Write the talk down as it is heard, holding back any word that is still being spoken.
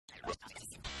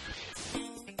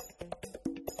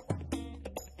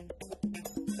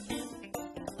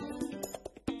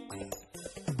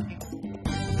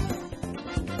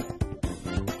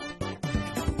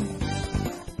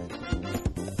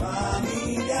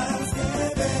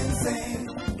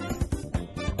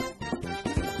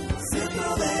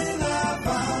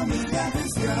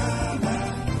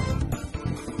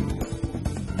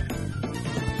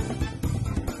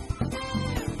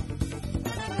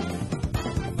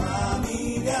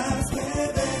Familias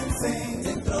que vencen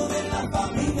dentro de la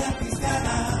familia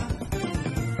cristiana.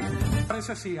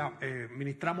 Parece si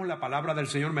ministramos la palabra del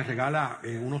Señor, me regala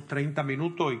unos 30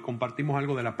 minutos y compartimos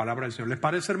algo de la palabra del Señor. ¿Les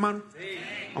parece, hermano? Sí.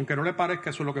 Aunque no les parezca,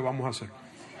 eso es lo que vamos a hacer.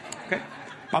 ¿Okay?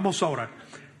 Vamos a orar.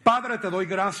 Padre, te doy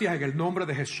gracias en el nombre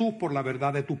de Jesús por la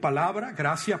verdad de tu palabra.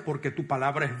 Gracias porque tu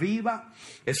palabra es viva,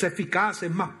 es eficaz,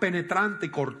 es más penetrante y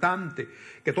cortante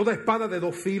que toda espada de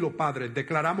dos filos, Padre.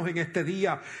 Declaramos en este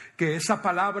día que esa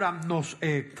palabra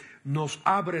nos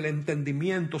abre el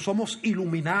entendimiento. Somos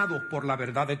iluminados por la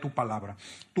verdad de tu palabra.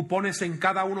 Tú pones en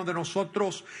cada uno de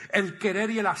nosotros el querer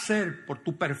y el hacer por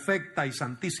tu perfecta y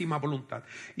santísima voluntad.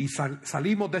 Y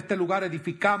salimos de este lugar,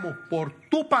 edificamos por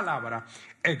tu palabra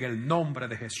en el nombre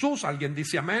de Jesús. ¿Alguien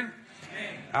dice amén?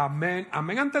 Amén,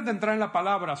 amén. Antes de entrar en la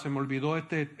palabra, se me olvidó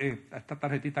esta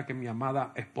tarjetita que mi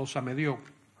amada esposa me dio.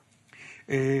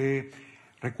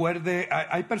 Recuerde,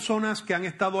 hay personas que han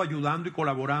estado ayudando y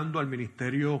colaborando al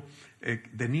Ministerio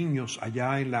de Niños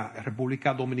allá en la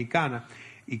República Dominicana.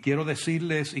 Y quiero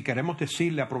decirles, y queremos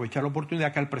decirle, aprovechar la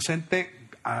oportunidad que al presente,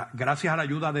 gracias a la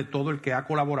ayuda de todo el que ha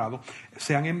colaborado,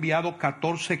 se han enviado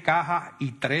 14 cajas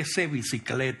y 13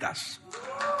 bicicletas.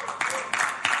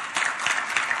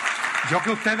 Yo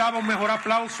que usted daba un mejor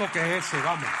aplauso que ese,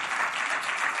 vamos.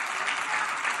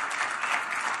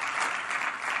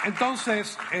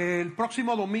 Entonces, el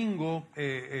próximo domingo,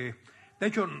 de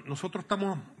hecho, nosotros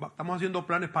estamos haciendo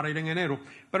planes para ir en enero,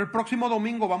 pero el próximo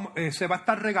domingo se va a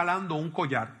estar regalando un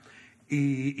collar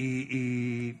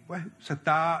y pues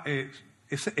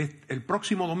el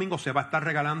próximo domingo se va a estar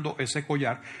regalando ese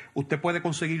collar. Usted puede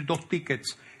conseguir 2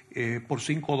 tickets por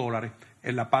 $5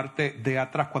 en la parte de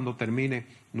atrás cuando termine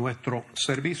nuestro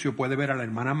servicio. Puede ver a la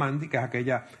hermana Mandy, que es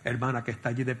aquella hermana que está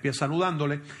allí de pie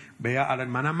saludándole. Vea a la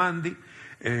hermana Mandy.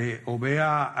 O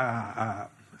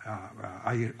vea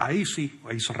a Isi,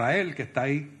 a Israel, que está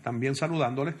ahí también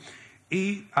saludándole,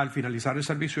 y al finalizar el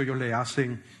servicio ellos le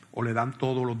hacen o le dan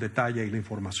todos los detalles y la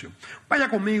información. Vaya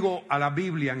conmigo a la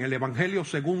Biblia en el Evangelio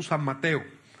según San Mateo.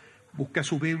 Busque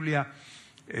su Biblia.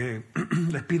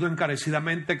 Les pido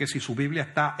encarecidamente que si su Biblia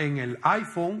está en el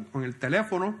iPhone o en el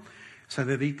teléfono, se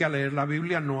dedique a leer la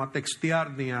Biblia, no a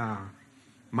textear ni a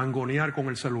mangonear con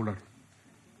el celular.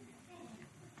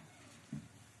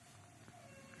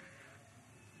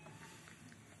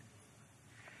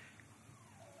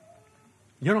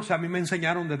 Yo no sé, a mí me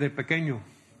enseñaron desde pequeño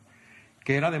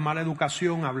que era de mala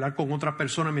educación hablar con otras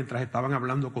personas mientras estaban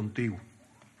hablando contigo.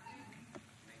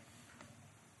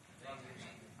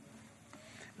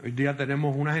 Hoy día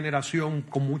tenemos una generación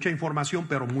con mucha información,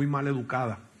 pero muy mal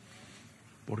educada.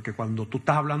 Porque cuando tú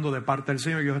estás hablando de parte del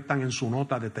Señor, ellos están en su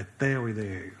nota de testeo y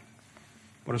de...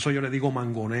 Por eso yo le digo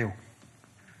mangoneo.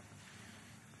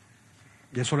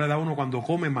 Y eso le da a uno cuando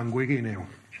come mango y guineo.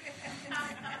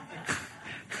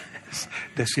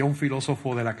 Decía un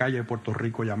filósofo de la calle de Puerto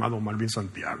Rico llamado Marvin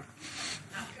Santiago.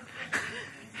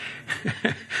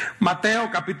 Mateo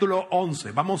capítulo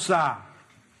 11. Vamos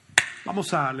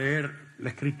a leer la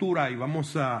escritura y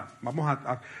vamos a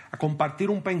compartir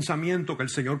un pensamiento que el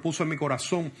Señor puso en mi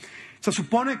corazón. Se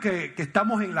supone que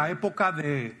estamos en la época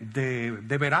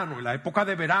de verano. En la época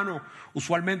de verano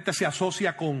usualmente se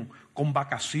asocia con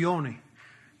vacaciones.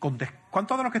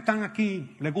 ¿Cuántos de los que están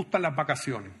aquí les gustan las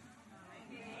vacaciones?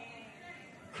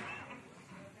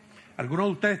 Algunos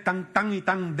de ustedes están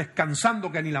tan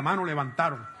descansando que ni la mano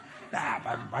levantaron.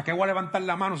 ¿Para qué voy a levantar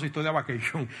la mano si estoy de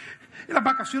vacación? Y las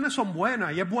vacaciones son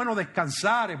buenas y es bueno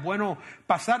descansar, es bueno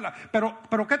pasarlas.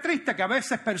 Pero qué triste que a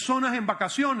veces personas en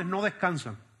vacaciones no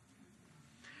descansan.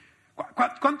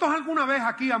 ¿Cuántos alguna vez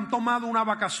aquí han tomado una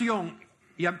vacación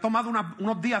y han tomado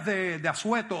unos días de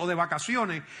asueto o de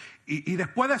vacaciones y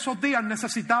después de esos días han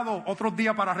necesitado otros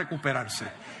días para recuperarse?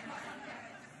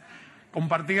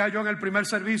 Compartía yo en el primer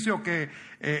servicio que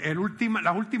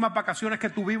las últimas vacaciones que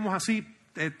tuvimos así,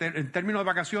 en términos de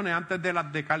vacaciones, antes de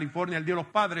las de California, el Día de los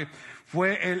Padres,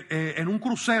 fue en un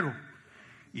crucero.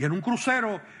 Y en un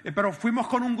crucero, pero fuimos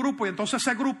con un grupo y entonces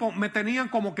ese grupo me tenían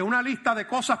como que una lista de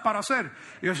cosas para hacer.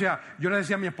 Y yo le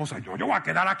decía a mi esposa, yo voy a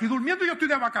quedar aquí durmiendo y yo estoy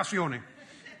de vacaciones.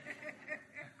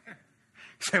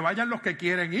 Se vayan los que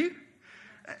quieren ir.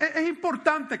 Es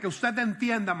importante que usted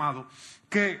entienda, amado,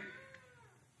 que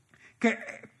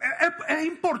es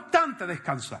importante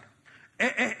descansar.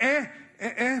 Es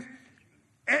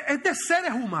de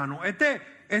seres humanos,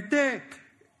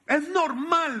 es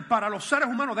normal para los seres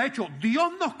humanos. De hecho,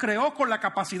 Dios nos creó con la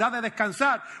capacidad de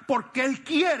descansar porque Él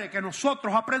quiere que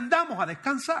nosotros aprendamos a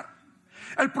descansar.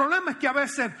 El problema es que a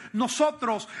veces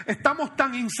nosotros estamos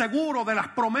tan inseguros de las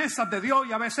promesas de Dios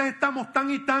y a veces estamos tan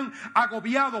y tan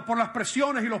agobiados por las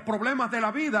presiones y los problemas de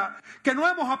la vida que no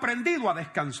hemos aprendido a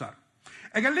descansar.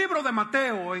 En el libro de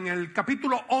Mateo, en el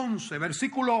capítulo 11,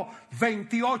 versículo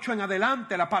 28 en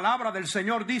adelante, la palabra del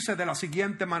Señor dice de la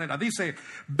siguiente manera. Dice: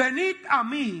 venid a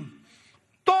mí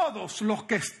todos los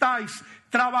que estáis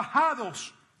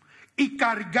trabajados y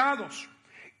cargados,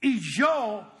 y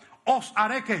yo os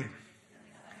haré ¿qué?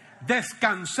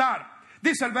 Descansar.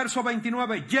 Dice el verso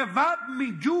 29, llevad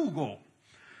mi yugo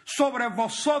sobre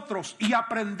vosotros y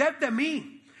aprended de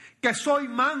mí, que soy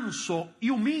manso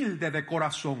y humilde de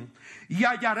corazón, y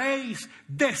hallaréis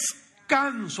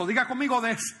descanso. Diga conmigo,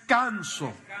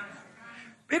 descanso.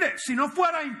 Mire, si no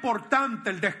fuera importante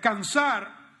el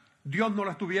descansar, Dios no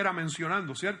lo estuviera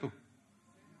mencionando, ¿cierto?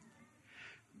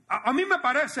 A mí me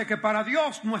parece que para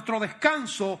Dios nuestro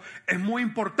descanso es muy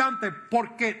importante,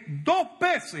 porque 2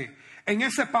 veces en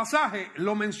ese pasaje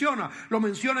lo menciona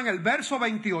en el verso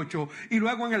 28 y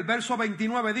luego en el verso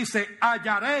 29 dice: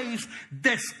 hallaréis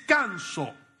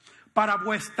descanso para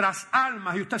vuestras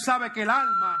almas. Y usted sabe que el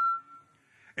alma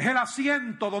es el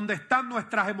asiento donde están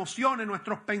nuestras emociones,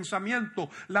 nuestros pensamientos,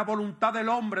 la voluntad del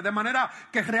hombre. De manera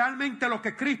que realmente lo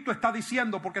que Cristo está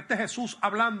diciendo, porque este es Jesús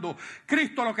hablando,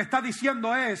 Cristo lo que está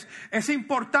diciendo es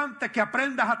importante que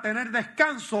aprendas a tener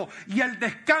descanso, y el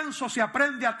descanso se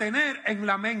aprende a tener en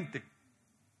la mente.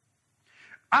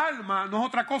 Alma no es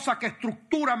otra cosa que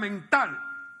estructura mental.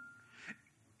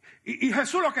 Y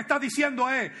Jesús lo que está diciendo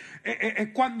es,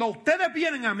 cuando ustedes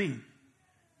vienen a mí,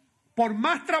 por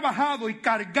más trabajado y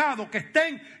cargado que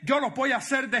estén, yo los voy a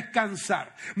hacer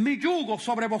descansar. Mi yugo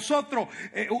sobre vosotros,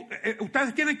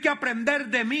 ustedes tienen que aprender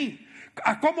de mí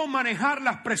a cómo manejar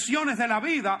las presiones de la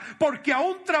vida, porque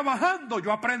aún trabajando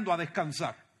yo aprendo a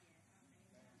descansar.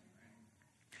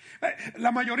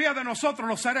 La mayoría de nosotros,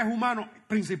 los seres humanos,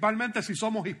 principalmente si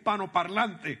somos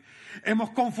hispanoparlantes,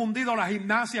 hemos confundido la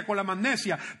gimnasia con la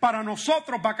magnesia. Para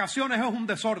nosotros vacaciones es un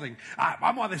desorden.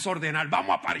 Vamos a desordenar,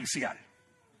 vamos a pariciar.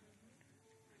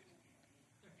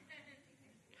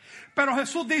 Pero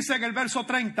Jesús dice en el verso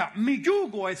 30, mi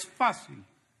yugo es fácil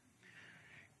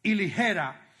y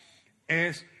ligera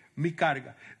es mi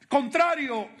carga.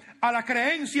 Contrario a la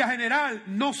creencia general,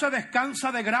 no se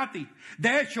descansa de gratis.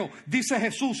 De hecho, dice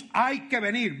Jesús, hay que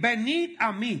venir, venid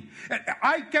a mí.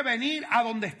 Hay que venir a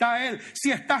donde está Él.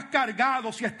 Si estás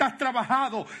cargado, si estás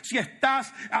trabajado, si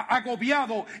estás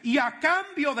agobiado, y a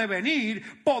cambio de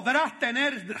venir podrás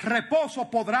tener reposo,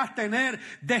 podrás tener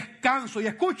descanso. Y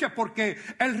escuche, porque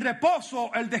el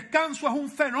reposo, el descanso es un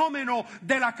fenómeno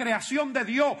de la creación de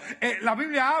Dios. La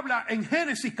Biblia habla en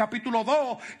Génesis capítulo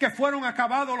 2 que fueron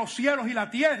acabados los cielos y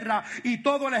la tierra y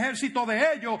todo el ejército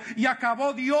de ellos, y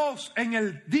acabó Dios en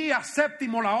el día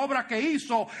séptimo la obra que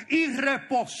hizo, y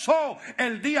reposó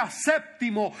el día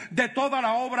séptimo de toda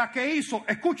la obra que hizo.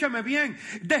 Escúcheme bien,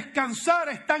 descansar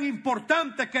es tan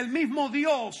importante que el mismo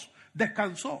Dios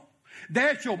descansó.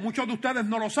 De hecho, muchos de ustedes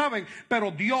no lo saben, pero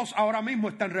Dios ahora mismo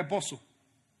está en reposo.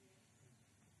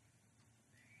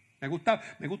 Me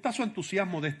gusta su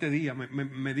entusiasmo de este día.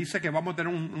 Me dice que vamos a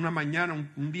tener una mañana,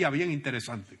 un día bien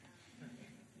interesante.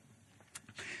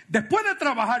 Después de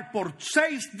trabajar por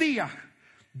 6 días,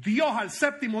 Dios al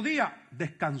séptimo día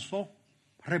descansó,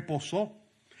 reposó.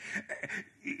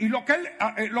 Y lo que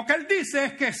él dice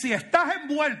es que si estás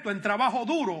envuelto en trabajo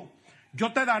duro,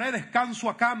 yo te daré descanso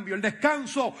a cambio. El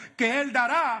descanso que Él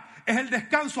dará es el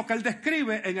descanso que Él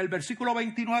describe en el versículo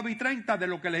 29 y 30 de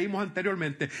lo que leímos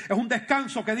anteriormente. Es un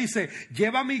descanso que dice: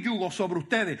 lleva mi yugo sobre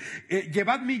ustedes,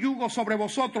 llevad mi yugo sobre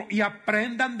vosotros y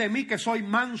aprendan de mí, que soy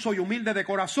manso y humilde de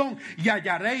corazón, y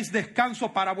hallaréis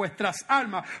descanso para vuestras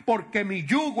almas, porque mi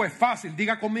yugo es fácil.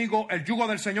 Diga conmigo, el yugo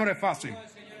del Señor es fácil.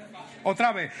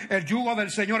 Otra vez, el yugo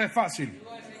del Señor es fácil.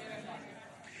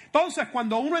 Entonces,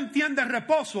 cuando uno entiende el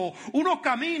reposo, uno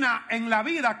camina en la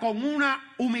vida con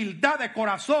una humildad de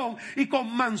corazón y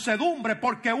con mansedumbre,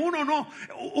 porque uno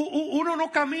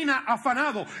no camina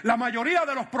afanado. La mayoría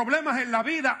de los problemas en la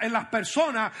vida, en las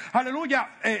personas,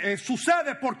 aleluya,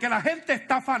 sucede porque la gente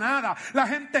está afanada, la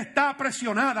gente está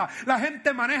presionada, la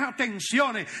gente maneja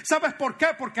tensiones. ¿Sabes por qué?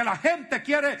 Porque la gente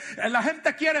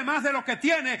quiere más de lo que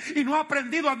tiene y no ha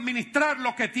aprendido a administrar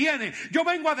lo que tiene. Yo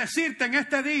vengo a decirte en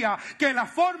este día que la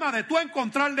forma de tú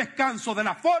encontrar descanso, de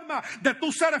la forma de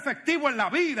tú ser efectivo en la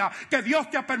vida que Dios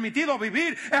te ha permitido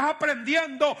vivir, es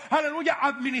aprendiendo, aleluya, a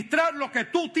administrar lo que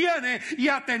tú tienes y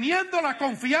teniendo la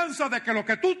confianza de que lo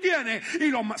que tú tienes,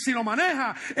 si lo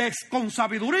manejas con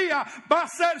sabiduría, va a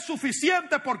ser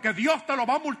suficiente, porque Dios te lo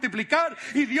va a multiplicar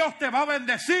y Dios te va a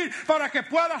bendecir para que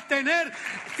puedas tener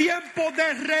tiempo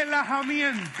de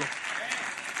relajamiento.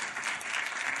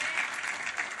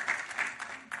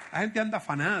 La gente anda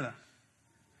afanada.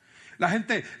 La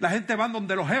gente va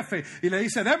donde los jefes y le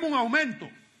dice: deme un aumento.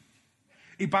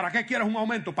 ¿Y para qué quieres un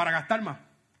aumento? Para gastar más.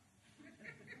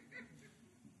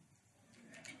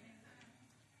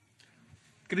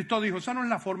 Cristo dijo, esa no es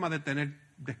la forma de tener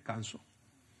descanso.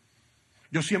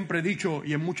 Yo siempre he dicho,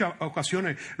 y en muchas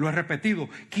ocasiones lo he repetido,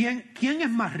 ¿quién es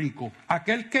más rico?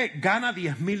 ¿Aquel que gana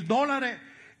 $10,000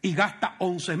 y gasta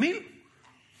 11,000?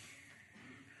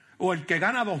 ¿O el que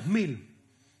gana 2,000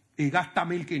 y gasta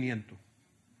 1,500?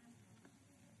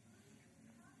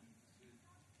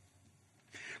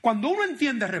 Cuando uno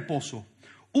entiende reposo,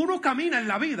 uno camina en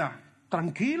la vida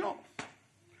tranquilo.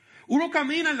 Uno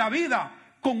camina en la vida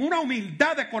con una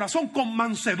humildad de corazón, con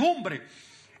mansedumbre.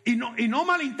 Y no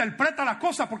malinterpreta las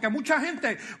cosas, porque mucha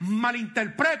gente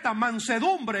malinterpreta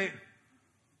mansedumbre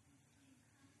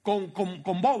con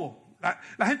bobo.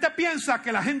 La gente piensa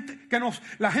que la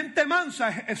gente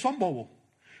mansa son bobos.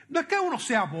 No es que uno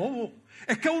sea bobo,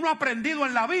 es que uno ha aprendido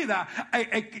en la vida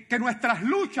que nuestras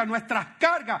luchas, nuestras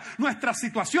cargas, nuestras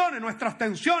situaciones, nuestras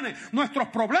tensiones, nuestros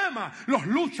problemas, los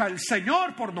lucha el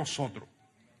Señor por nosotros.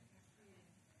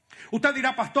 Usted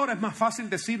dirá, pastor, es más fácil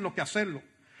decirlo que hacerlo.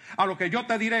 A lo que yo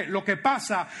te diré, lo que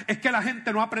pasa es que la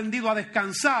gente no ha aprendido a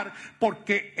descansar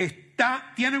porque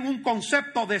tienen un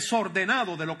concepto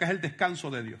desordenado de lo que es el descanso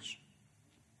de Dios.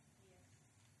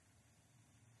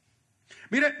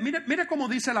 Mire cómo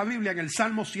dice la Biblia en el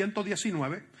Salmo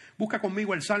 119. Busca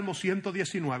conmigo el Salmo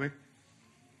 119.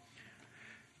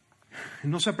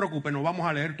 No se preocupe, no vamos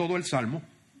a leer todo el Salmo.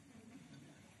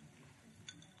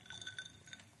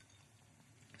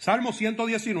 Salmo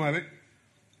 119.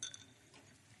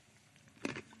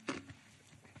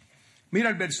 Mira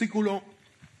el versículo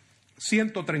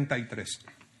 133.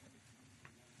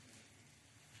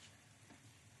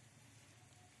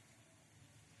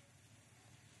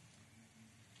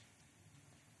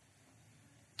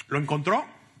 ¿Lo encontró?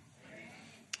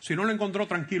 Si no lo encontró,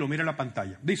 tranquilo, mire la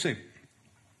pantalla. Dice,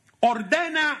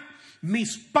 ordena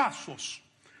mis pasos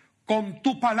con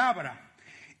tu palabra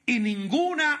y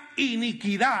ninguna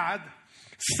iniquidad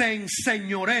se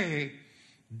enseñoree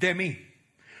de mí.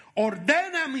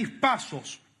 Ordena mis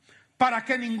pasos para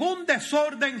que ningún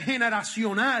desorden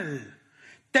generacional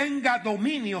tenga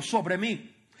dominio sobre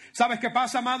mí. ¿Sabes qué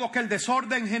pasa, amado? Que el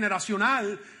desorden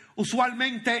generacional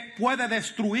usualmente puede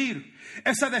destruir.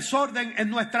 Ese desorden en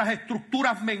nuestras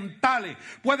estructuras mentales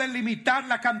puede limitar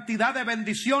la cantidad de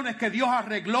bendiciones que Dios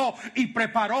arregló y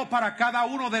preparó para cada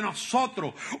uno de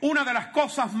nosotros. Una de las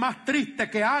cosas más tristes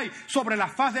que hay sobre la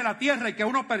faz de la tierra y que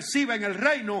uno percibe en el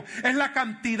reino es la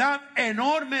cantidad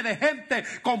enorme de gente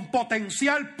con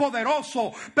potencial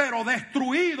poderoso, pero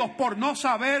destruidos por no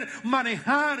saber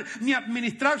manejar ni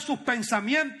administrar sus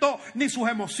pensamientos, ni sus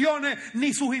emociones,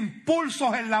 ni sus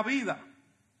impulsos en la vida.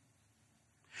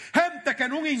 Gente que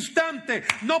en un instante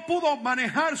no pudo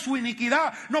manejar su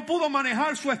iniquidad, no pudo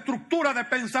manejar su estructura de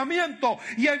pensamiento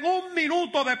y en un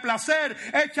minuto de placer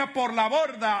echa por la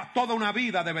borda toda una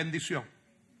vida de bendición.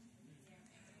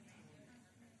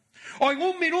 O en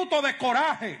un minuto de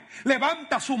coraje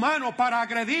levanta su mano para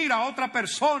agredir a otra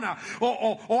persona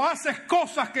o hace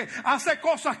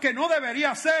cosas que no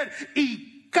debería hacer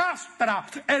y castra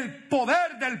el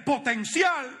poder del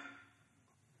potencial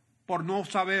por no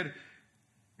saber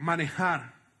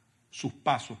manejar sus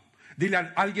pasos. Dile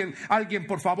a alguien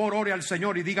por favor, ore al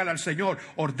Señor y dígale al Señor,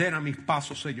 ordena mis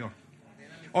pasos, Señor.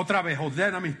 Otra vez,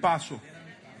 ordena mis pasos.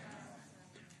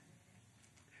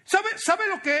 ¿Sabe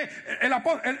lo que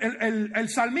el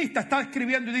salmista está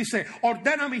escribiendo y dice?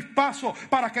 Ordena mis pasos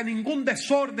para que ningún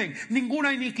desorden,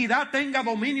 ninguna iniquidad tenga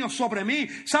dominio sobre mí.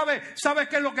 ¿Sabe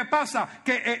qué es lo que pasa?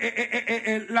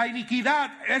 Que la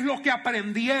iniquidad es lo que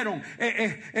aprendieron.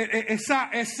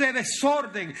 Ese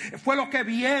desorden fue lo que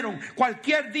vieron.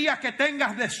 Cualquier día que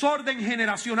tengas desorden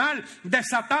generacional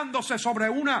desatándose sobre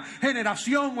una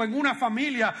generación o en una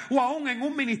familia o aún en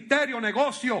un ministerio,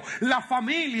 negocio, la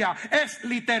familia es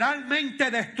literalmente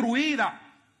destruida.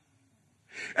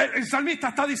 El salmista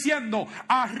está diciendo,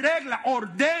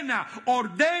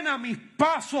 ordena mis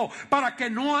pasos para que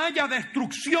no haya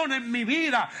destrucción en mi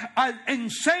vida.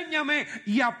 Enséñame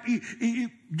y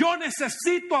yo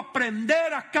necesito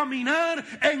aprender a caminar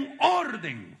en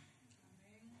orden.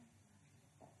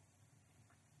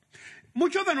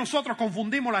 Muchos de nosotros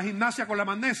confundimos la gimnasia con la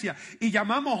magnesia y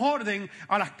llamamos orden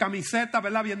a las camisetas,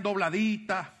 ¿verdad? Bien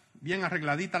dobladitas, bien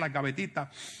arregladitas las gavetitas.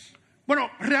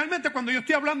 Bueno, realmente cuando yo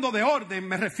estoy hablando de orden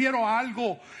me refiero a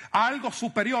algo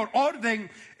superior. Orden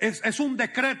es un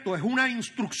decreto, es una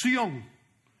instrucción.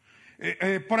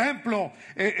 Por ejemplo,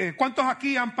 ¿cuántos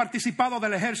aquí han participado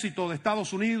del ejército de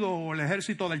Estados Unidos o el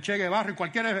ejército del Che Guevara,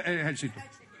 cualquier ejército?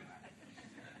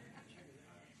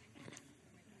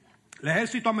 El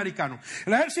ejército americano.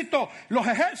 Los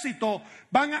ejércitos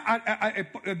van a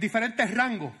diferentes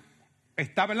rangos.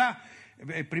 Está, ¿verdad?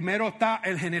 Primero está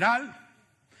el general,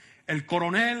 el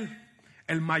coronel,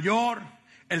 el mayor,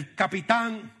 el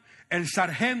capitán, el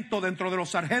sargento. Dentro de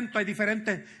los sargentos hay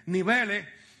diferentes niveles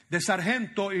de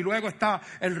sargento, y luego está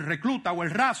el recluta o el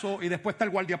raso, y después está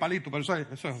el guardiapalito, pero eso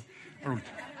es el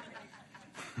último.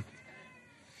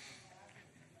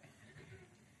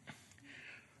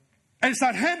 El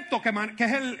sargento,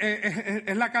 que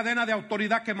es la cadena de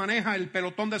autoridad que maneja el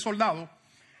pelotón de soldados,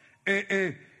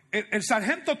 el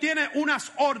sargento tiene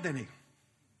unas órdenes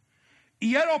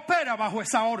y él opera bajo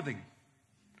esa orden.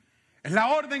 Es la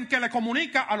orden que le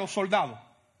comunica a los soldados.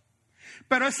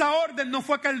 Pero esa orden no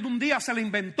fue que él un día se la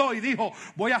inventó y dijo,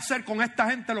 voy a hacer con esta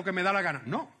gente lo que me da la gana.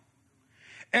 No.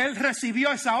 Él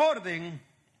recibió esa orden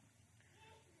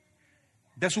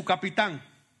de su capitán.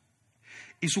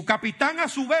 Y su capitán a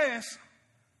su vez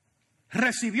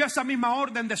recibió esa misma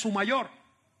orden de su mayor.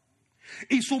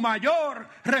 Y su mayor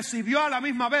recibió a la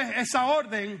misma vez esa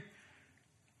orden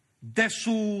de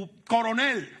su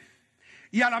coronel.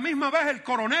 Y a la misma vez el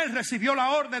coronel recibió la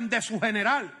orden de su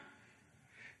general.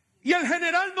 Y el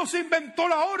general no se inventó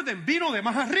la orden, vino de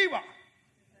más arriba,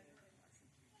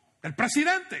 del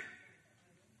presidente.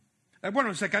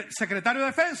 Bueno, el secretario de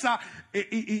Defensa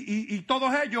y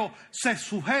todos ellos se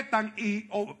sujetan y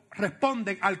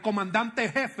responden al comandante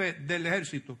jefe del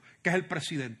ejército, que es el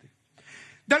presidente.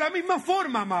 De la misma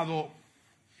forma, amado,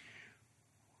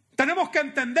 tenemos que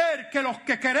entender que los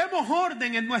que queremos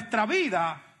orden en nuestra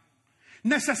vida,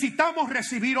 necesitamos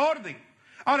recibir orden.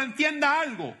 Ahora entienda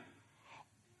algo.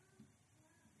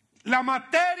 La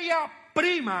materia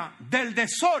prima del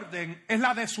desorden es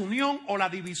la desunión o la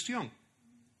división.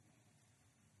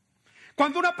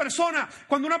 Cuando una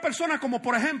persona como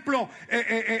por ejemplo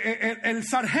el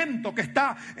sargento que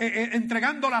está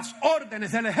entregando las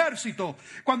órdenes del ejército,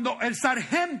 cuando el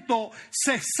sargento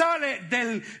se sale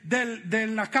de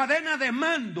la cadena de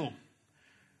mando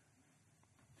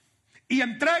y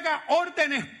entrega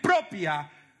órdenes propias,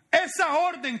 esa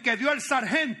orden que dio el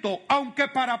sargento, aunque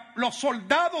para los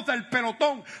soldados del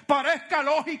pelotón parezca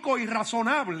lógico y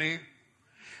razonable,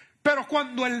 pero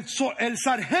cuando el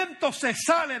sargento se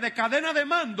sale de cadena de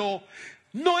mando,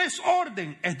 no es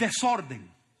orden, es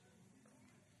desorden.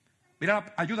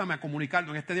 Mira, ayúdame a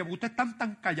comunicarlo en este día, porque ustedes están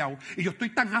tan callados y yo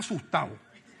estoy tan asustado.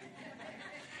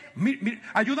 Mira,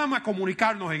 ayúdame a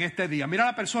comunicarnos en este día. Mira a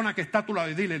la persona que está a tu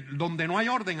lado y dile, donde no hay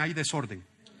orden, hay desorden.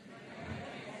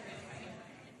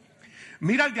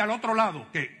 Mira al de al otro lado,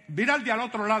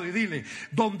 y dile,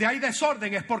 donde hay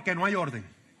desorden es porque no hay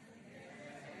orden.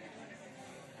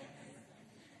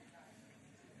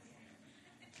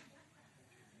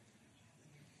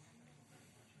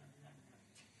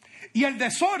 Y el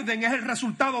desorden es el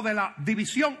resultado de la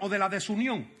división o de la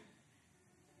desunión.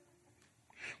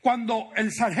 Cuando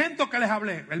el sargento que les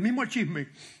hablé, el mismo el chisme,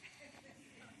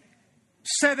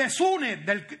 se desune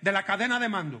de la cadena de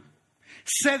mando,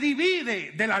 se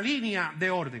divide de la línea de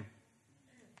orden,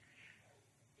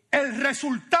 el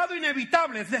resultado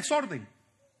inevitable es desorden.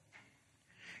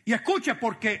 Y escuche,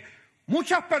 porque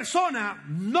muchas personas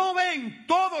no ven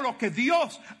todo lo que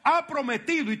Dios ha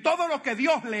prometido y todo lo que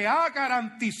Dios le ha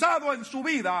garantizado en su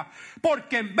vida,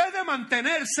 porque en vez de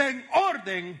mantenerse en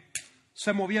orden,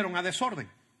 se movieron a desorden.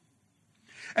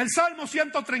 El Salmo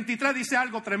 133 dice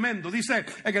algo tremendo. Dice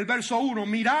en el verso 1,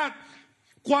 mirad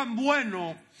cuán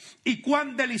bueno y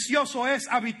cuán delicioso es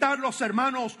habitar los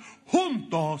hermanos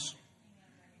juntos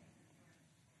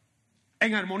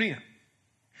en armonía.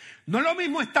 No es lo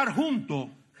mismo estar juntos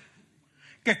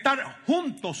que estar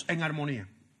juntos en armonía.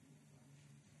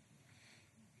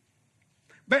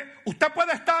 Ve, usted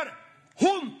puede estar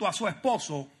junto a su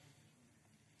esposo,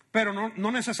 pero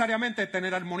no necesariamente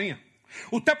tener armonía.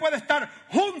 Usted puede estar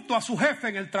junto a su jefe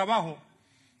en el trabajo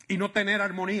y no tener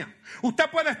armonía. Usted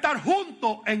puede estar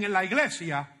junto en la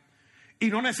iglesia y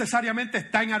no necesariamente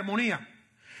está en armonía.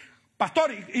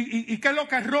 Pastor, ¿y qué es lo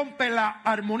que rompe la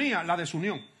armonía? La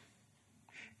desunión.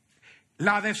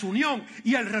 La desunión,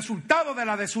 y el resultado de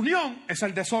la desunión es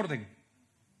el desorden.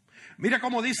 Mira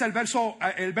cómo dice el verso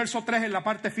 3 en la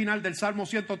parte final del Salmo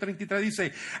 133,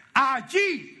 dice,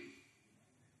 allí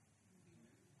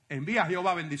envía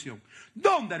Jehová bendición.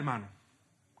 ¿Dónde, hermano?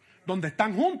 Donde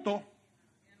están juntos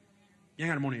y en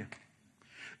armonía.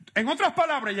 En otras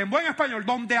palabras, y en buen español,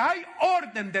 donde hay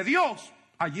orden de Dios,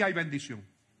 allí hay bendición.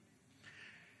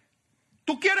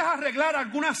 Tú quieres arreglar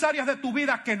algunas áreas de tu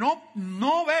vida que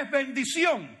no ves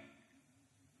bendición.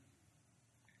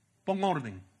 Pon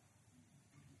orden.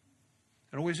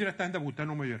 Te lo voy a decir a esta gente porque ustedes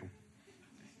no me oyeron.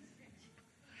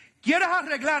 ¿Quieres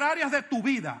arreglar áreas de tu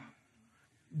vida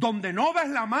donde no ves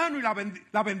la mano y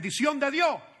la bendición de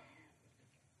Dios?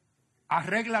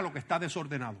 Arregla lo que está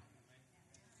desordenado.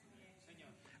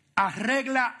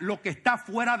 Arregla lo que está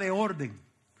fuera de orden.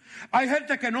 Hay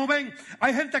gente que no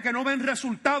ven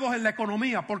resultados en la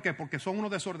economía. ¿Por qué? Porque son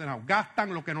unos desordenados.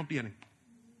 Gastan lo que no tienen.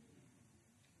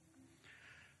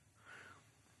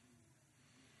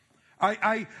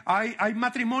 Hay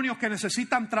matrimonios que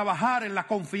necesitan trabajar en la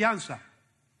confianza.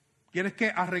 Tienes que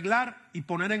arreglar y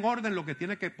poner en orden lo que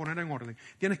tienes que poner en orden.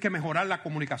 Tienes que mejorar la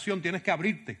comunicación, tienes que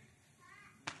abrirte.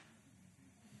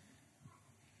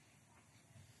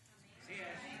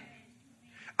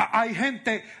 Hay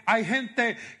gente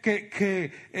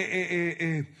que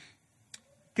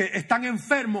están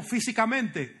enfermos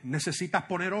físicamente. Necesitas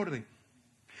poner orden.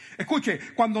 Escuche,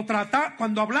 cuando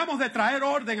hablamos de traer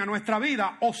orden a nuestra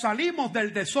vida o salimos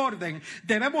del desorden,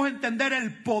 debemos entender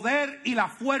el poder y la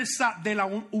fuerza de la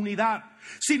unidad.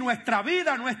 Si nuestra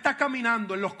vida no está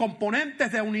caminando en los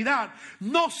componentes de unidad,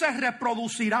 no se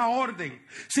reproducirá orden.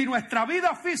 Si nuestra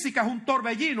vida física es un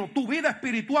torbellino, tu vida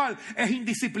espiritual es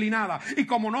indisciplinada. Y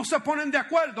como no se ponen de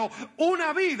acuerdo,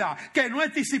 una vida que no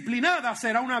es disciplinada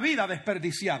será una vida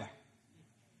desperdiciada.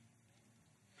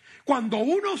 Cuando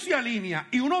uno se alinea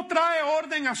y uno trae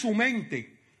orden a su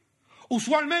mente,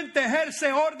 usualmente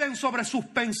ejerce orden sobre sus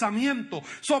pensamientos,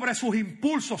 sobre sus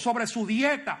impulsos, sobre su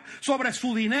dieta, sobre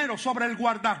su dinero, sobre el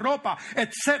guardarropa,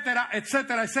 etcétera,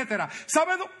 etcétera, etcétera.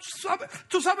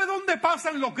 ¿Tú sabes dónde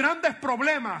pasan los grandes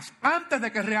problemas antes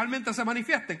de que realmente se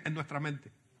manifiesten? En nuestra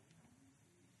mente.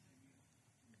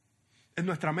 En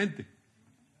nuestra mente.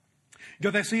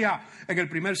 Yo decía en el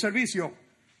primer servicio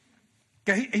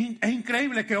que es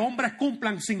increíble que hombres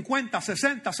cumplan 50,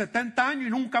 60, 70 años y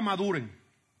nunca maduren.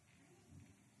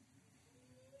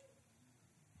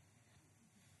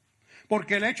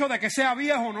 Porque el hecho de que sea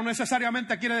viejo no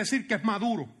necesariamente quiere decir que es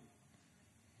maduro.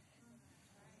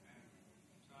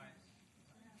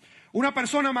 Una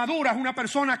persona madura es una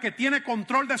persona que tiene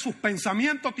control de sus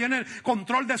pensamientos, tiene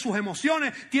control de sus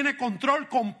emociones, tiene control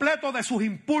completo de sus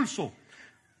impulsos.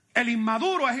 El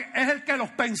inmaduro es el que los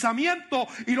pensamientos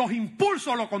y los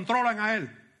impulsos lo controlan a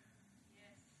él.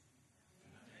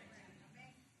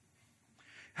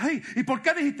 Ay, ¿y por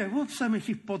qué dijiste? Se me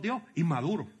chispoteó.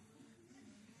 Inmaduro.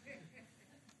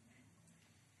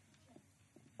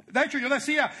 De hecho, yo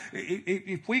decía,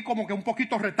 y fui como que un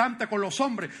poquito retante con los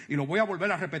hombres, y lo voy a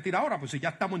volver a repetir ahora, pues si ya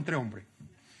estamos entre hombres.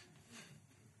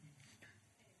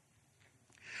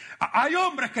 Hay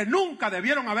hombres que nunca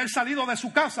debieron haber salido de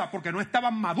su casa porque no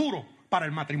estaban maduros para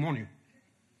el matrimonio.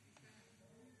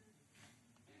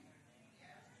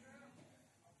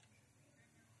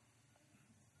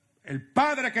 El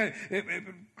padre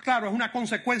que, claro, es una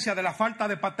consecuencia de la falta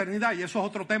de paternidad y eso es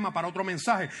otro tema para otro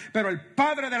mensaje. Pero el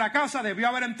padre de la casa debió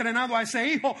haber entrenado a ese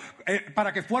hijo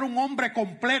para que fuera un hombre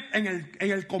completo, en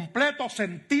el completo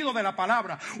sentido de la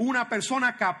palabra. Una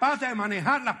persona capaz de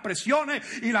manejar las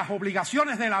presiones y las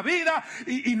obligaciones de la vida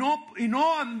y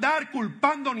no andar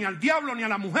culpando ni al diablo ni a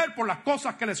la mujer por las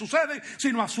cosas que le suceden,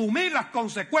 sino asumir las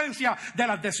consecuencias de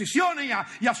las decisiones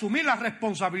y asumir la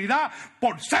responsabilidad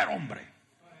por ser hombre.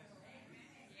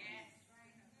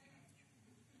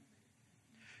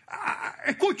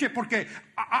 Escuche, porque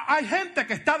hay gente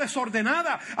que está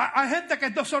desordenada, hay gente que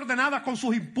es desordenada con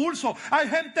sus impulsos, hay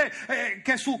gente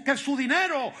que su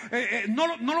dinero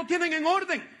no lo tienen en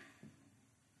orden.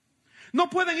 No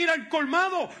pueden ir al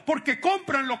colmado porque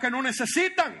compran lo que no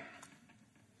necesitan.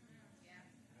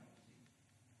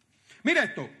 Mire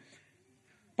esto,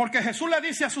 porque Jesús le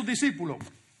dice a sus discípulos: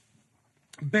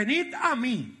 venid a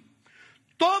mí,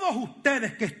 todos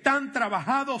ustedes que están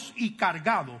trabajados y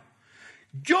cargados,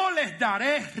 yo les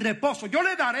daré reposo, yo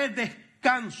les daré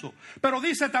descanso. Pero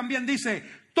también dice,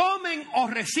 tomen o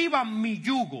reciban mi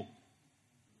yugo.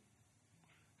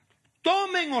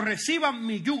 Tomen o reciban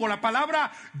mi yugo. La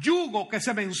palabra yugo que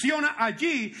se menciona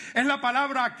allí es la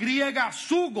palabra griega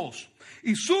zugos.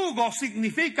 Y zugos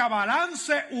significa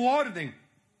balance u orden.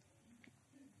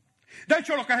 De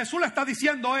hecho, lo que Jesús le está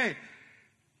diciendo es: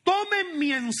 tomen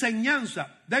mi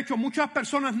enseñanza. De hecho, muchas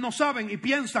personas no saben y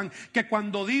piensan que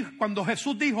cuando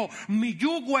Jesús dijo mi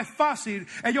yugo es fácil,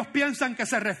 ellos piensan que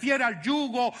se refiere al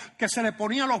yugo que se le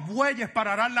ponía a los bueyes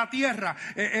para arar la tierra.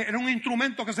 Era un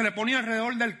instrumento que se le ponía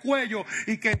alrededor del cuello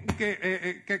y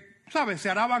que ¿sabes? Se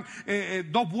araban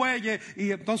dos bueyes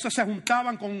y entonces se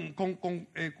juntaban con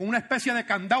una especie de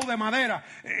candado de madera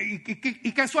y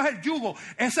que eso es el yugo.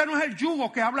 Ese no es el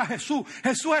yugo que habla Jesús.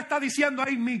 Jesús está diciendo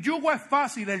ahí, mi yugo es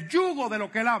fácil. El yugo de lo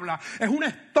que él habla es una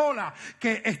estola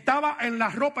que estaba en la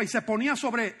ropa y se ponía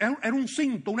sobre, era un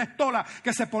cinto, una estola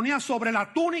que se ponía sobre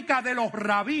la túnica de los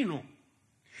rabinos.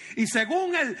 Y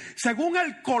según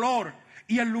el color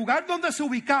y el lugar donde se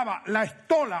ubicaba la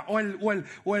estola o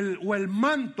el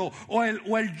manto o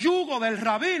el yugo del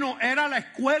rabino, era la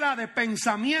escuela de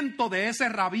pensamiento de ese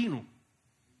rabino.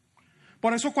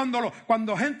 Por eso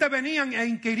cuando gente venían e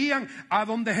inquirían a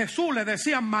donde Jesús, le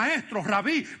decían maestro,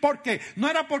 rabí, porque no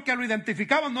era porque lo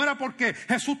identificaban, no era porque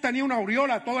Jesús tenía una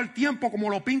aureola todo el tiempo como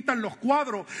lo pintan los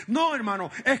cuadros. No, hermano,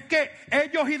 es que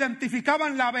ellos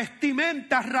identificaban la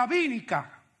vestimenta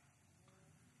rabínica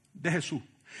de Jesús.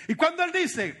 Y cuando él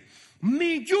dice,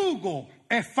 mi yugo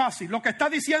es fácil, lo que está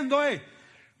diciendo es,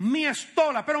 mi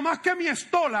estola, pero más que mi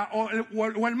estola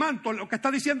o el manto, lo que está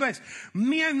diciendo es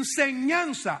mi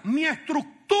enseñanza, mi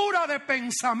estructura de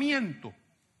pensamiento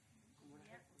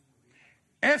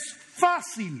es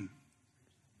fácil.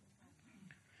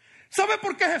 ¿Sabe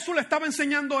por qué Jesús le estaba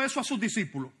enseñando eso a sus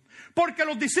discípulos? Porque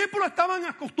los discípulos estaban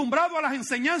acostumbrados a las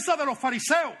enseñanzas de los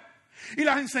fariseos. Y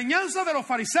las enseñanzas de los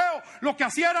fariseos lo que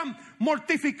hacían era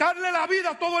mortificarle la vida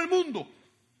a todo el mundo.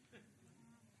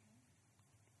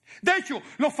 De hecho,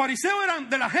 los fariseos eran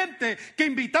de la gente que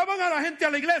invitaban a la gente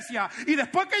a la iglesia y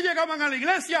después que llegaban a la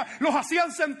iglesia los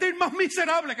hacían sentir más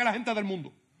miserables que la gente del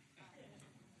mundo.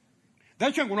 De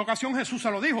hecho, en una ocasión Jesús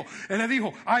se lo dijo. Él le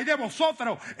dijo, ay de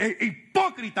vosotros,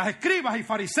 hipócritas, escribas y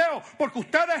fariseos, porque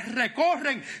ustedes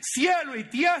recorren cielo y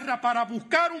tierra para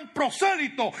buscar un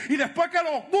prosélito y después que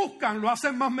lo buscan lo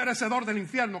hacen más merecedor del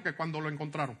infierno que cuando lo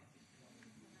encontraron.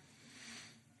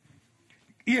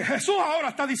 Y Jesús ahora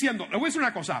está diciendo, le voy a decir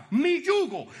una cosa, mi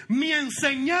yugo, mi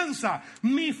enseñanza,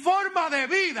 mi forma de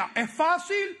vida es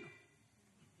fácil.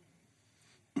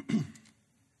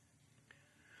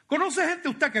 ¿Conoce gente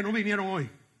usted que no vinieron hoy?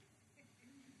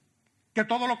 Que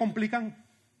todo lo complican.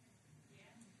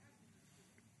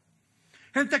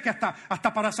 Gente que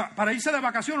hasta para irse de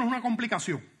vacaciones es una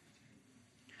complicación.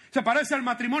 Se parece al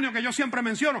matrimonio que yo siempre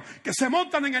menciono, que se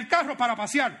montan en el carro para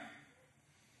pasear.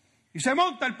 Y se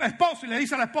monta el esposo y le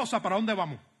dice a la esposa, ¿para dónde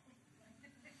vamos?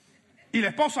 Y la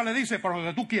esposa le dice, para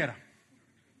donde tú quieras.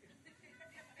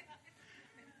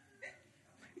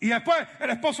 Y después el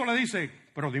esposo le dice,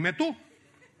 pero dime tú,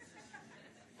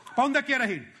 ¿para dónde quieres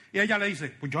ir? Y ella le dice,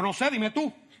 pues yo no sé, dime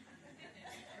tú.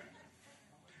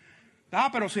 Ah,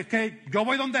 pero si es que yo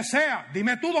voy donde sea,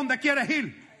 dime tú dónde quieres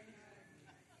ir.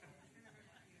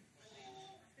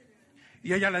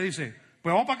 Y ella le dice,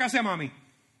 pues vamos para casa de mami.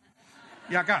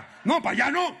 Y acá, no, para allá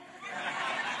no.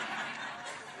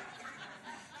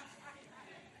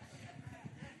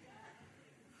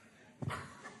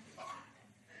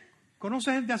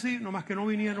 ¿Conoce gente así? Nomás que no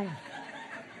vinieron.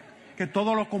 Que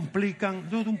todo lo complican.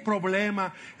 Es un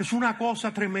problema. Es una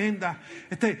cosa tremenda.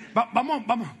 Vamos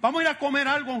a ir a comer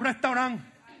algo a un restaurante.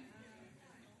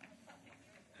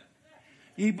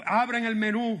 Y abren el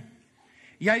menú.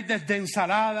 Y hay desde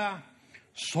ensalada,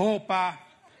 sopa,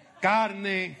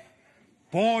 carne,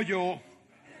 pollo,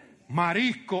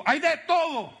 marisco, hay de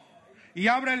todo. Y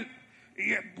abre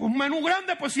un menú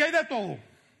grande, pues sí hay de todo.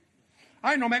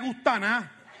 Ay, no me gusta nada.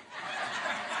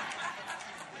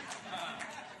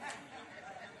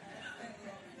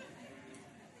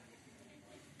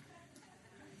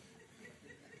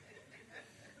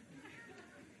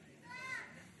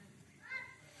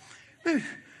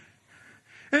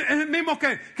 Es el mismo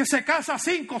que se casa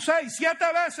 5, 6, 7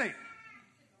 veces.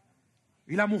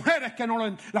 Y las mujeres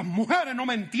las mujeres no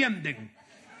me entienden.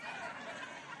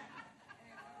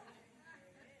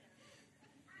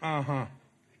 Ajá.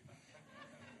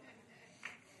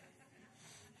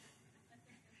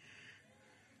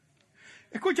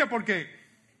 Escucha porque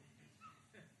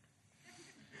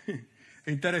es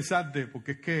interesante,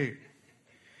 porque es que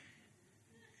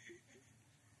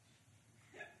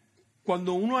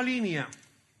cuando uno alinea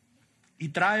y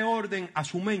trae orden a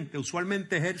su mente,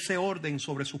 usualmente ejerce orden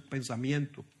sobre sus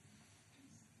pensamientos.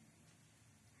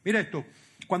 Mira esto,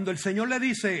 cuando el Señor le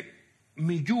dice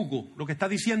mi yugo, lo que está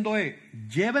diciendo es,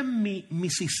 lleven mi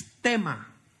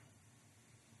sistema,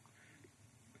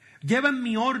 lleven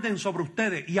mi orden sobre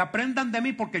ustedes y aprendan de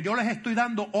mí porque yo les estoy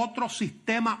dando otro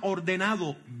sistema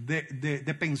ordenado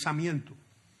de pensamiento.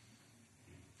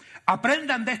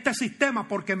 Aprendan de este sistema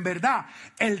porque en verdad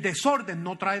el desorden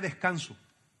no trae descanso.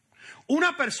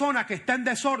 Una persona que está en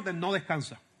desorden no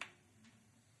descansa.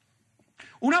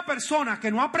 Una persona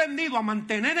que no ha aprendido a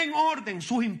mantener en orden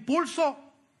sus impulsos.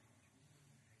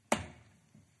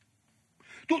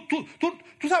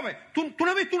 Tú sabes, tú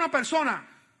no has visto una persona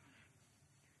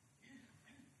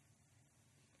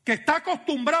que está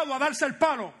acostumbrado a darse el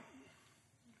palo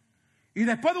y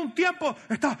después de un tiempo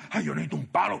está, ay, yo necesito un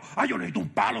palo, ay, yo necesito un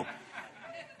palo.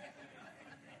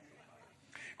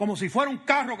 Como si fuera un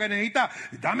carro que necesita,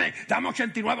 dame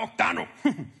 89 octanos.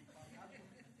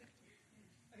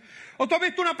 ¿O tú has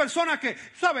visto una persona que,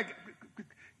 ¿sabe?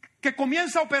 Que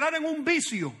comienza a operar en un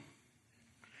vicio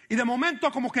y de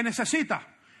momento como que necesita.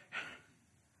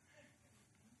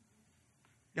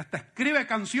 Y hasta escribe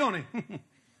canciones.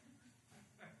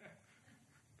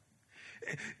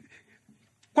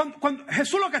 Cuando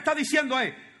Jesús lo que está diciendo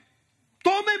es: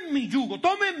 tomen mi yugo,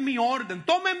 tomen mi orden,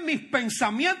 tomen mis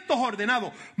pensamientos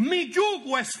ordenados. Mi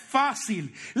yugo es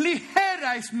fácil,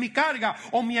 ligera es mi carga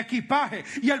o mi equipaje.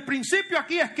 Y el principio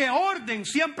aquí es que orden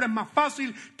siempre es más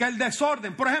fácil que el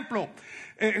desorden. Por ejemplo,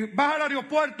 vas al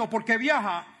aeropuerto porque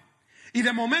viajas y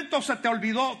de momento se te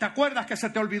olvidó, te acuerdas que se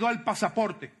te olvidó el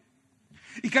pasaporte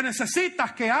y que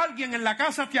necesitas que alguien en la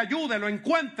casa te ayude, lo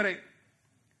encuentre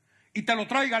y te lo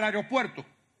traiga al aeropuerto.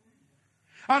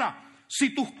 Ahora,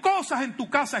 si tus cosas en tu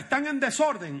casa están en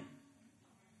desorden,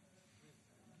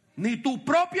 ni tu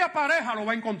propia pareja lo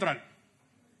va a encontrar.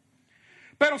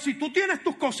 Pero si tú tienes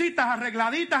tus cositas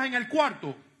arregladitas en el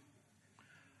cuarto,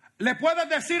 le puedes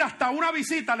decir, hasta una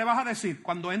visita le vas a decir: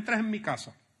 cuando entres en mi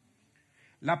casa,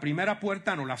 la primera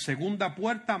puerta no, la segunda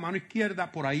puerta a mano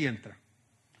izquierda, por ahí entra.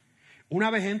 Una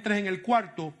vez entres en el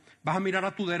cuarto, vas a mirar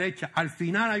a tu derecha. Al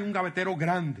final hay un gavetero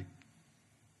grande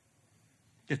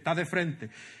que está de frente.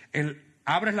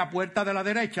 Abres la puerta de la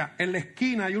derecha, en la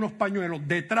esquina hay unos pañuelos,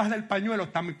 detrás del pañuelo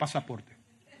está mi pasaporte.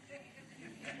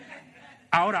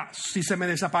 Ahora, si se me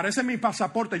desaparece mi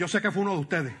pasaporte, yo sé que fue uno de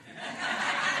ustedes.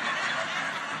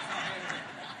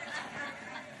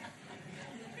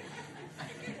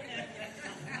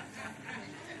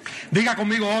 Diga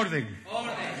conmigo: orden.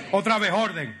 Otra vez,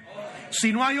 orden.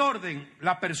 Si no hay orden,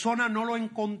 la persona no lo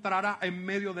encontrará en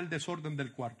medio del desorden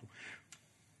del cuarto.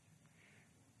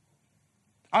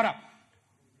 Ahora,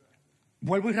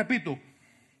 vuelvo y repito,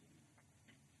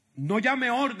 no llame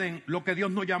orden lo que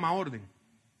Dios no llama orden.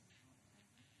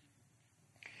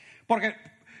 Porque,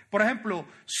 por ejemplo,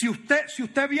 si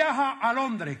usted viaja a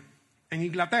Londres, en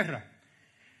Inglaterra,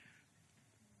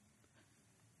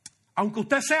 aunque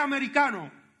usted sea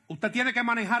americano, usted tiene que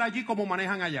manejar allí como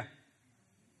manejan allá.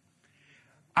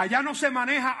 Allá no se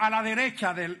maneja a la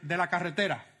derecha de la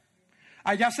carretera.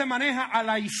 Allá se maneja a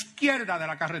la izquierda de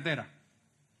la carretera.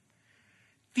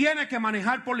 Tiene que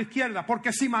manejar por la izquierda,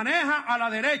 porque si maneja a la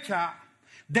derecha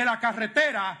de la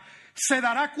carretera, se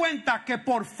dará cuenta que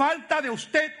por falta de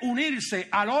usted unirse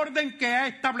al orden que ha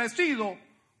establecido,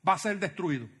 va a ser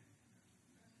destruido.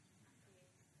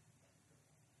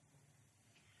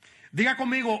 Diga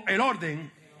conmigo: el orden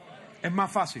es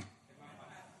más fácil.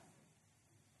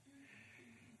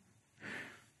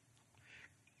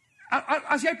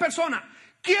 Así hay personas,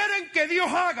 quieren que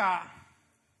Dios haga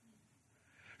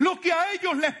lo que a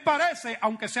ellos les parece,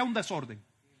 aunque sea un desorden.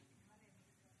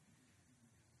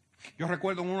 Yo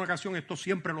recuerdo en una ocasión, esto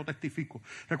siempre lo testifico,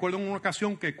 recuerdo en una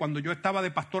ocasión que cuando yo estaba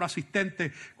de pastor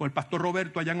asistente con el pastor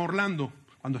Roberto allá en Orlando,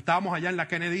 cuando estábamos allá en la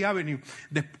Kennedy Avenue,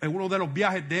 en uno de los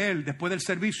viajes de él, después del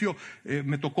servicio,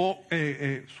 me tocó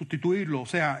sustituirlo, o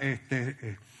sea,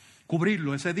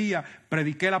 cubrirlo. Ese día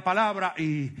prediqué la palabra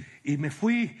y me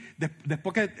fui.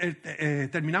 Después que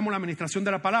terminamos la administración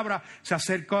de la palabra, se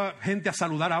acerca gente a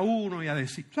saludar a uno y a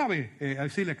decir, ¿sabe? A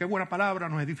decirle qué buena palabra,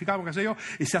 nos edificamos, qué sé yo.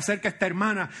 Y se acerca esta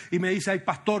hermana y me dice: ay,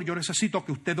 pastor, yo necesito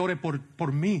que usted ore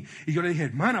por mí. Y yo le dije: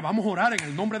 hermana, vamos a orar en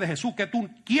el nombre de Jesús. ¿Qué tú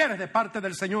quieres de parte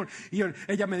del Señor? Y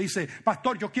ella me dice: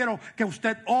 pastor, yo quiero que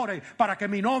usted ore para que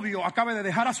mi novio acabe de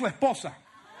dejar a su esposa.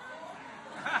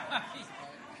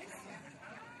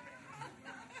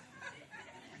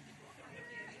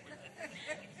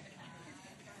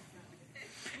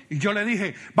 Y yo le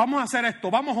dije: vamos a hacer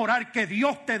esto, vamos a orar que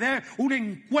Dios te dé un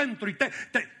encuentro y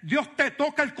Dios te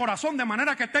toca el corazón de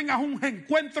manera que tengas un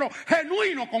encuentro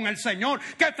genuino con el Señor,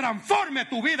 que transforme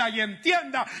tu vida y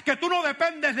entienda que tú no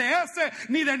dependes de ese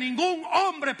ni de ningún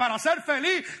hombre para ser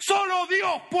feliz. Solo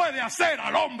Dios puede hacer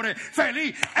al hombre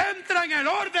feliz. Entra en el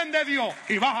orden de Dios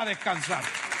y vas a descansar.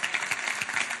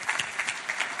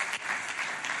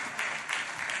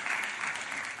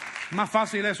 Más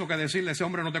fácil eso que decirle: ese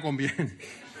hombre no te conviene.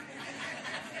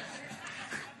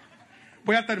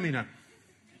 Voy a terminar.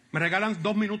 ¿Me regalan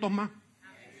 2 minutos más?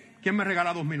 ¿Quién me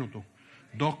regala 2 minutos?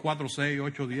 2, 4, 6,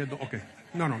 8, 10, 2. Ok.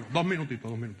 No, 2 minutitos,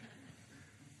 2 minutos.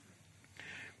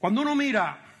 Cuando uno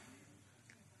mira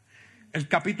el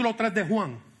capítulo 3 de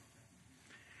Juan,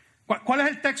 ¿cuál es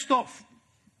el texto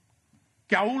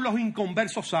que aún los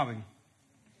inconversos saben?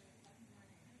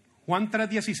 Juan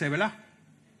 3:16, ¿verdad?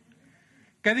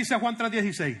 ¿Qué dice Juan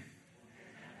 3:16?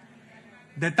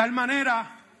 De tal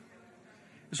manera...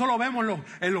 Eso lo vemos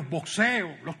en los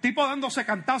boxeos, los tipos dándose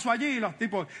cantazos allí, los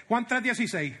tipos, Juan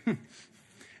 3:16,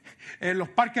 en los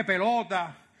parques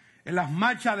pelota, en las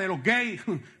marchas de los gays,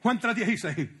 Juan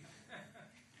 3:16,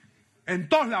 en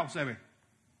todos lados se ve.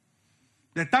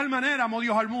 De tal manera amó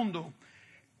Dios al mundo,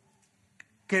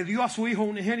 que dio a su Hijo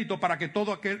unigénito para que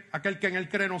todo aquel que en él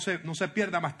cree no se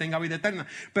pierda, mas tenga vida eterna.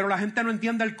 Pero la gente no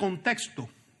entiende el contexto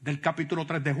del capítulo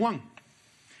 3 de Juan.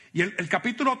 Y el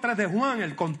capítulo 3 de Juan,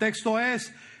 el contexto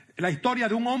es la historia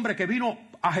de un hombre que vino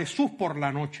a Jesús por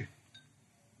la noche.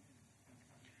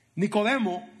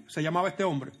 Nicodemo, se llamaba este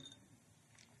hombre,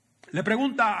 le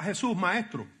pregunta a Jesús: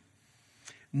 maestro,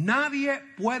 nadie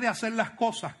puede hacer las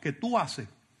cosas que tú haces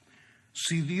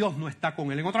si Dios no está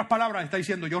con él. En otras palabras, está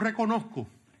diciendo: yo reconozco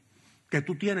que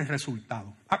tú tienes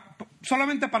resultados.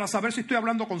 Solamente para saber si estoy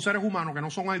hablando con seres humanos que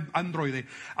no son androides.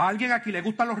 ¿A alguien aquí le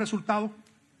gustan los resultados?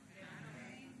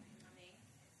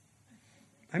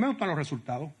 A mí me gustan los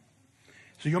resultados.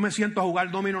 Si yo me siento a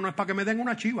jugar dominó, no es para que me den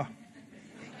una chiva.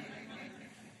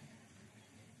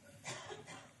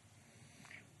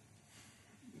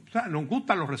 O sea, nos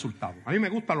gustan los resultados. A mí me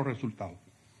gustan los resultados.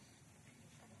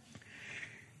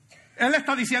 Él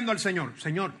está diciendo al Señor: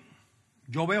 Señor,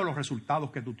 yo veo los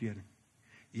resultados que tú tienes.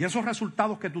 Y esos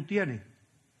resultados que tú tienes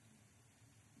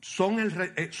son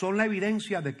la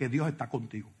evidencia de que Dios está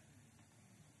contigo.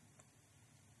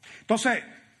 Entonces,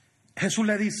 Jesús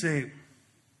le dice: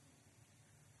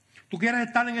 ¿tú quieres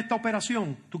estar en esta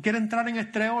operación? ¿Tú quieres entrar en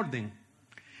este orden?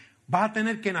 Vas a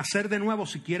tener que nacer de nuevo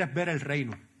si quieres ver el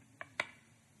reino.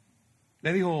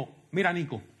 Le dijo: mira,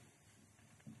 Nico,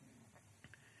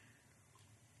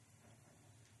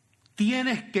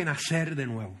 tienes que nacer de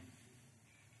nuevo.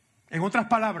 En otras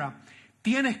palabras,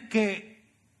 tienes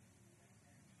que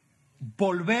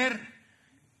volver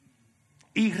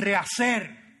y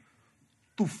rehacer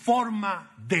tu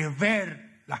forma de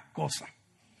ver las cosas.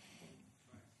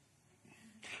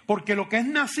 Porque lo que es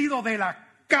nacido de la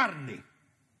carne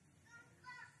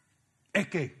es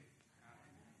 ¿qué?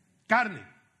 Carne.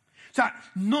 O sea,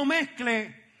 no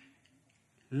mezcle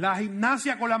la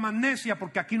gimnasia con la magnesia,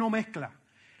 porque aquí no mezcla.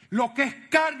 Lo que es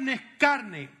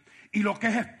carne y lo que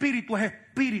es espíritu es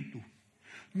espíritu.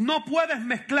 No puedes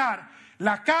mezclar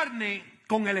la carne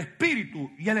con el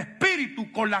espíritu y el espíritu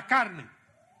con la carne.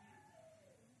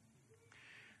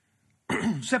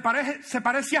 Se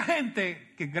parece a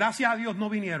gente que gracias a Dios no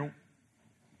vinieron,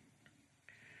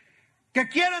 que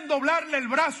quieren doblarle el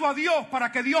brazo a Dios para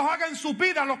que Dios haga en su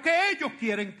vida lo que ellos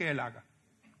quieren que Él haga.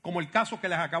 Como el caso que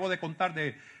les acabo de contar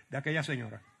de aquella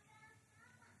señora.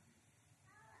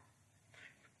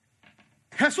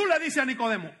 Jesús le dice a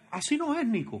Nicodemo: así no es,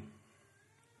 Nico.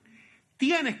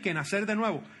 Tienes que nacer de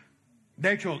nuevo.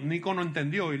 De hecho, Nico no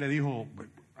entendió y le dijo: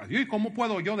 adiós, ¿y cómo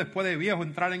puedo yo después de viejo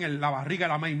entrar en la barriga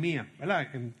de la maíz mía?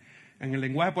 ¿Verdad? En el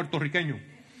lenguaje puertorriqueño.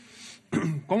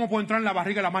 ¿Cómo puedo entrar en la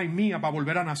barriga de la maíz mía para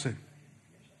volver a nacer?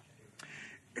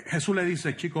 Jesús le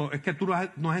dice: chico, es que tú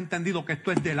no has entendido que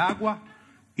esto es del agua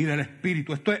y del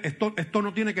espíritu. Esto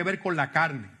no tiene que ver con la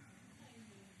carne.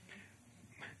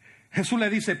 Jesús le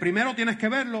dice: primero tienes que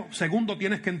verlo, segundo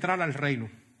tienes que entrar al reino.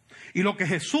 Y lo que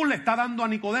Jesús le está dando a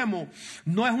Nicodemo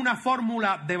no es una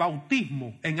fórmula de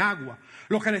bautismo en agua.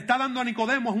 Lo que le está dando a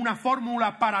Nicodemo es una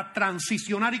fórmula para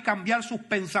transicionar y cambiar sus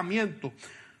pensamientos.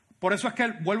 Por eso es que,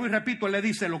 vuelvo y repito, él le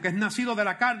dice: lo que es nacido de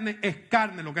la carne es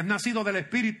carne, lo que es nacido del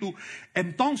espíritu.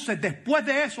 Entonces, después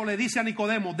de eso, le dice a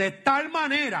Nicodemo: de tal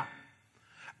manera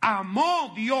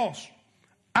amó Dios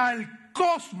al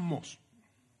cosmos.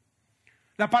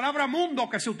 La palabra mundo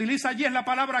que se utiliza allí es la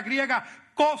palabra griega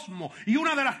cosmo. Y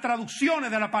una de las traducciones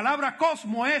de la palabra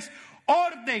cosmo es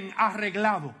orden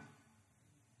arreglado.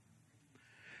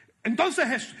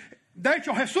 Entonces, de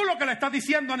hecho, Jesús lo que le está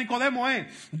diciendo a Nicodemo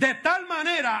es: de tal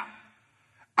manera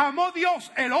amó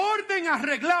Dios el orden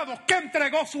arreglado que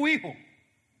entregó su Hijo.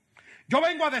 Yo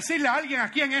vengo a decirle a alguien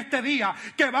aquí en este día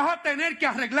que vas a tener que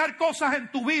arreglar cosas en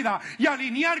tu vida y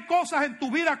alinear cosas en tu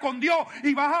vida con Dios,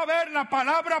 y vas a ver la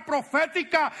palabra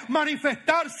profética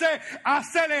manifestarse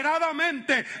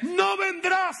aceleradamente. No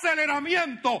vendrá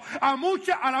aceleramiento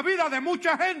a la vida de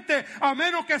mucha gente a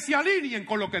menos que se alineen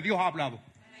con lo que Dios ha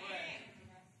hablado.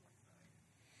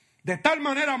 De tal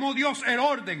manera amó Dios el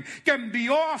orden que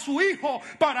envió a su Hijo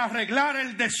para arreglar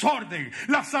el desorden.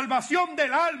 La salvación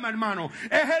del alma, hermano,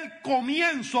 es el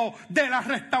comienzo de la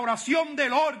restauración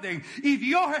del orden. Y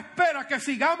Dios espera que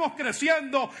sigamos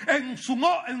creciendo en su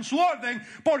orden,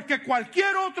 porque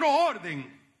cualquier otro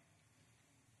orden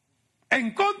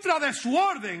en contra de su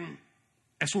orden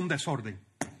es un desorden.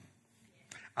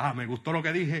 Me gustó lo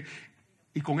que dije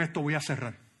y con esto voy a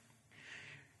cerrar.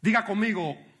 Diga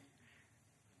conmigo: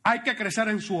 hay que crecer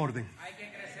en su orden.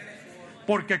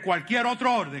 Porque cualquier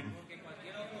otro orden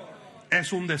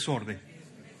es un desorden.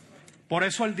 Por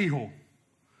eso Él dijo: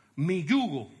 mi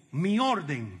yugo, mi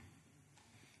orden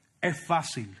es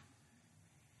fácil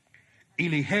y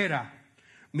ligera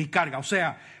mi carga. O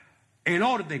sea, el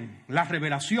orden, la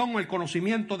revelación o el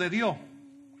conocimiento de Dios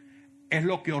es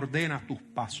lo que ordena tus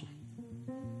pasos.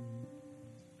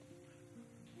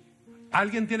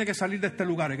 Alguien tiene que salir de este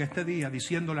lugar en este día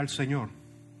diciéndole al Señor: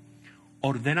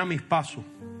 ordena mis pasos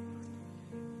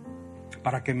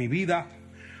para que mi vida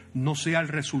no sea el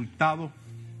resultado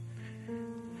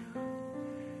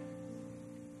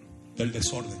del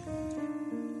desorden.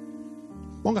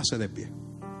 Póngase de pie.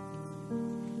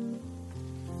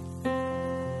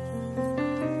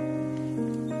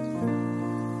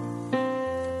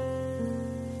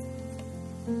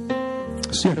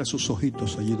 Cierre sus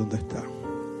ojitos allí donde está.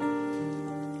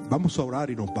 Vamos a orar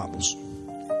y nos vamos.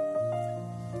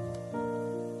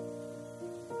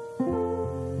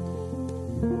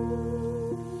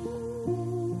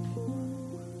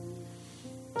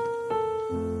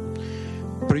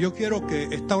 Pero yo quiero que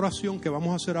esta oración que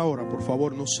vamos a hacer ahora, por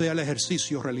favor, no sea el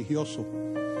ejercicio religioso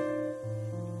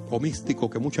o místico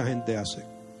que mucha gente hace.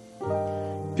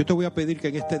 Yo te voy a pedir que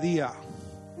en este día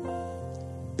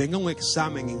venga un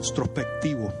examen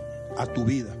introspectivo a tu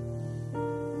vida.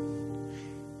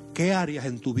 ¿Qué áreas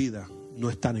en tu vida no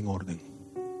están en orden?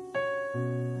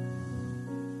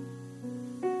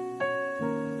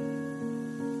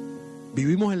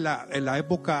 Vivimos en la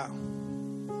época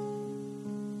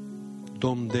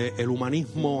donde el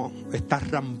humanismo está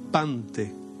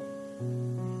rampante,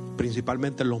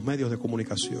 principalmente en los medios de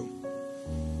comunicación.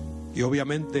 Y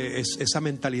obviamente esa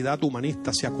mentalidad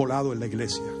humanista se ha colado en la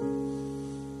iglesia.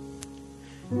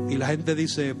 Y la gente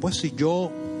dice, pues si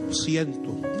yo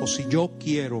siento, o si yo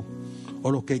quiero, o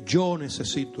lo que yo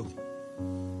necesito.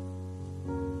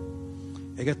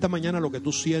 En esta mañana lo que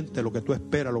tú sientes, lo que tú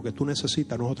esperas, lo que tú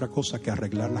necesitas no es otra cosa que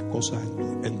arreglar las cosas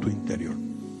en tu interior.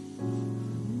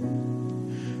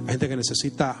 Hay gente que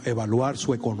necesita evaluar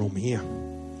su economía,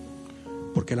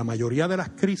 porque la mayoría de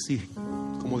las crisis,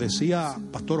 como decía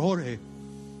Pastor Jorge,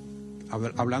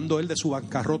 hablando él de su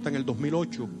bancarrota en el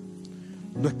 2008,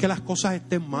 no es que las cosas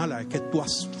estén malas, es que tú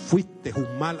fuiste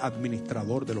un mal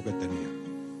administrador de lo que tenías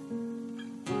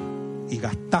y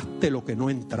gastaste lo que no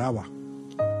entraba.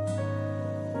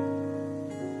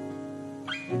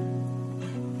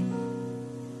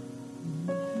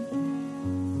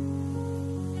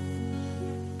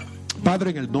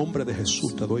 Padre, en el nombre de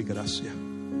Jesús te doy gracias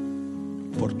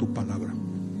por tu palabra.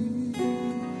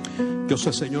 Yo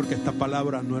sé, Señor, que esta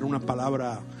palabra no era una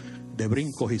palabra de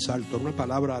brincos y saltos, era una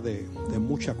palabra de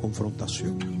mucha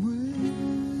confrontación.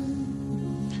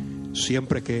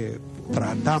 Siempre que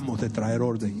tratamos de traer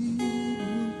orden,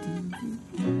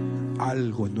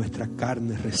 algo en nuestra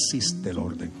carne resiste el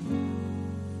orden.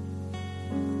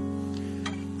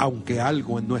 Aunque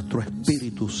algo en nuestro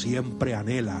espíritu siempre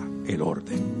anhela el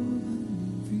orden.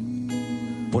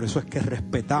 Por eso es que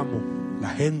respetamos la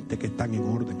gente que están en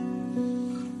orden.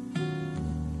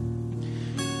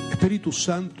 Espíritu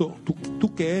Santo,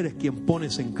 tú que eres quien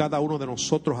pones en cada uno de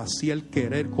nosotros así el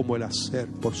querer como el hacer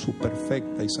por su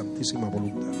perfecta y santísima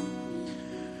voluntad.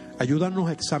 Ayúdanos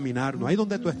a examinarnos. Ahí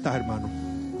donde tú estás, hermano,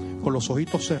 con los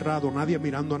ojitos cerrados, nadie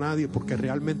mirando a nadie, porque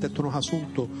realmente esto no es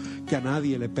asunto que a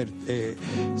nadie le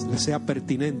sea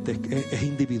pertinente, es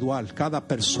individual. Cada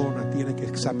persona tiene que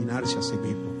examinarse a sí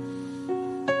mismo.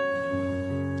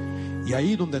 Y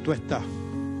ahí donde tú estás,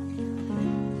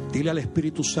 dile al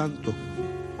Espíritu Santo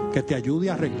que te ayude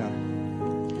a arreglar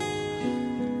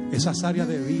esas áreas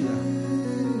de vida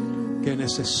que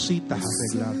necesitas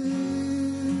arreglar,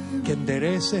 que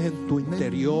endereces en tu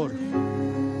interior,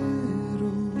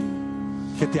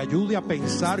 que te ayude a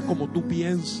pensar como tú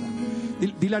piensas.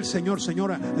 Dile al Señor,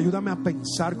 Señora, ayúdame a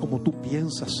pensar como tú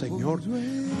piensas, Señor.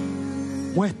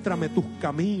 Muéstrame tus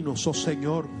caminos, oh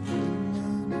Señor.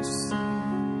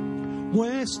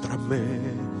 Muéstrame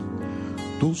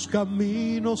tus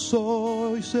caminos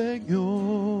hoy,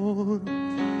 Señor,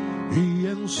 y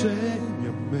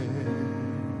enséñame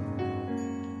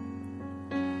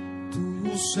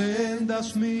tus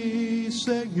sendas, mi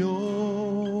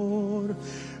Señor.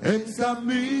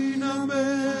 Encamíname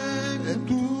en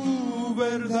tu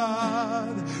verdad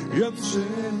y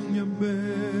enséñame,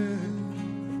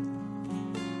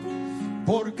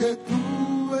 porque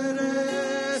tú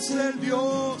eres el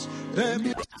Dios de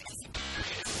mi...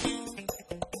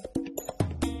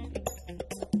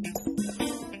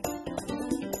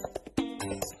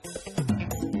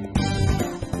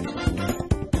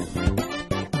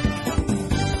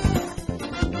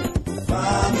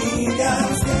 Familia